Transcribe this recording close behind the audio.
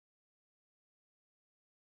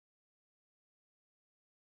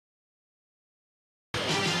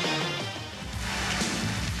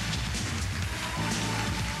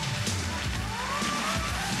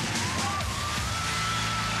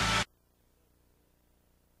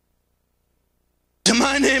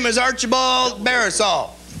My name is Archibald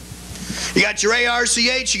Barisol. You got your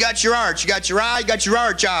A-R-C-H, you got your arch, you got your eye, you got your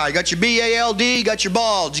arch eye, you got your B-A-L-D, you got your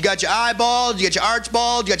bulge, you got your eyeball, you got your arch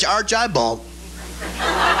bulge, you got your arch eyeball.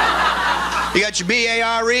 You got your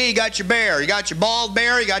B-A-R-E, you got your bear, you got your bald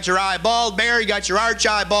bear, you got your eyeball bear, you got your arch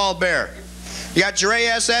eyeball bear. You got your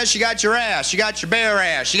ASS, you got your ass, you got your bear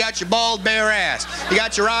ass, you got your bald bear ass, you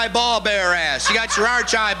got your eyeball bear ass, you got your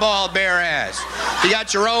arch eyeball bear ass, you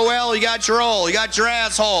got your OL, you got your O, you got your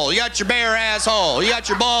asshole, you got your bear asshole, you got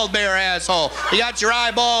your bald bear asshole, you got your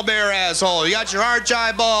eyeball bear asshole, you got your arch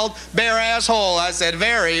eyeball bear asshole. I said,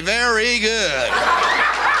 very, very good.